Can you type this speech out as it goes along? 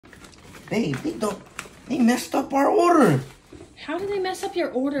Babe, they messed up our order. How did they mess up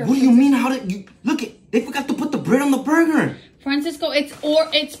your order? What do you mean? Look it? They forgot to put the bread on the burger. Francisco,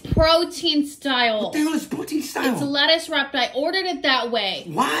 it's protein style. What the hell is protein style? It's lettuce wrapped. I ordered it that way.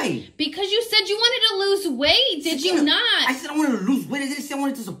 Why? Because you said you wanted to lose weight, did you not? I said I wanted to lose weight. I didn't say I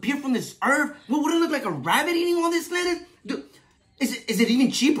wanted to disappear from this earth. What would it look like, a rabbit eating all this lettuce? Dude, is it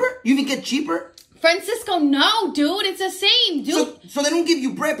even cheaper? You even get cheaper? Francisco, no, dude. It's the same, dude. So they don't give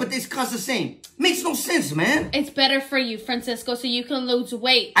you bread, but this costs the same. Makes no sense, man. It's better for you, Francisco, so you can lose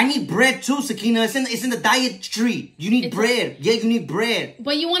weight. I need bread too, Sakina. It's in the diet tree. You need bread. Yeah, you need bread.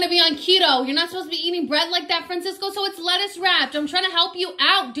 But you want to be on keto. You're not supposed to be eating bread like that, Francisco, so it's lettuce wrapped. I'm trying to help you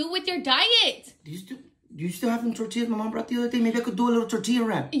out. Do it with your diet. Do you still have them tortillas my mom brought the other day? Maybe I could do a little tortilla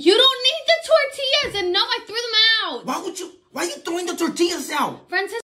wrap. You don't need the tortillas. And no, I threw them out. Why are you throwing the tortillas out? Francisco.